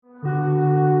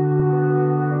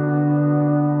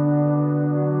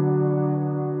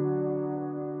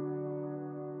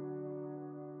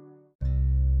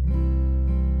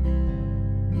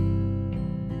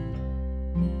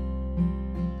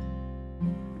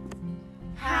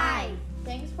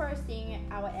for seeing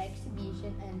our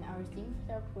exhibition and our seeing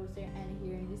our poster and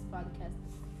hearing this podcast.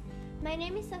 My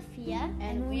name is Sophia,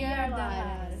 And we are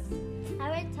Laras.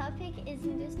 Our topic is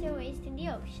industrial waste in the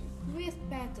ocean. We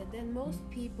expected that most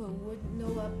people would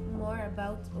know more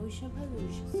about ocean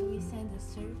pollution, so we sent a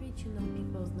survey to know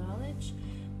people's knowledge.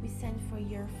 We sent for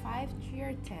year 5 to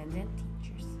year 10 and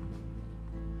teachers.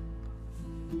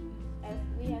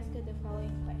 We asked the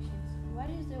following questions. What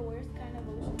is the worst kind of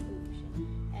ocean pollution?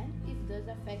 And if does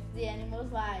affect the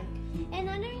animals like?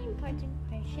 Another important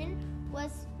question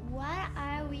was, what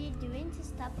are we doing to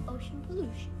stop ocean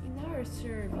pollution? In our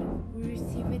survey, we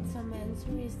received some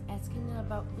answers asking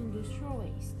about industrial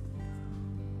waste.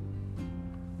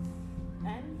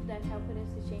 And that helped us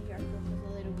to change our focus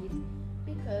a little bit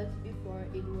because before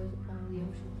it was only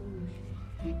ocean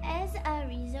pollution. As a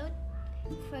result,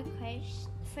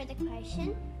 for the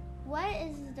question, what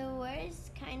is the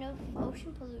worst kind of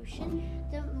ocean pollution?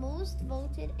 The most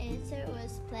voted answer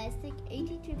was plastic,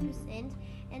 83%,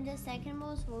 and the second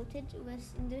most voted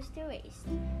was industrial waste,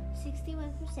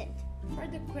 61%. For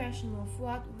the question of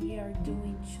what we are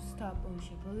doing to stop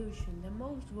ocean pollution, the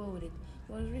most voted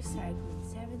was recycling,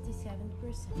 77%,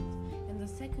 and the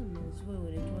second most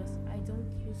voted was I don't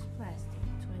use plastic,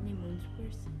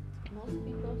 21%. Most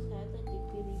people said that they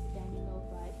believe that animal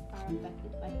life are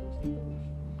affected by ocean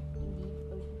pollution. Indeed,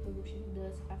 ocean pollution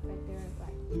does affect their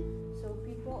life, so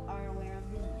people are aware of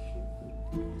the issue.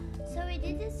 So we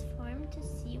did this form to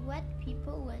see what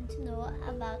people want to know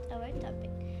about our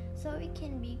topic, so we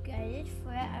can be guided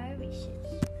for our wishes.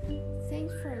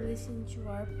 Thanks for listening to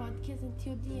our podcast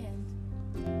until the end.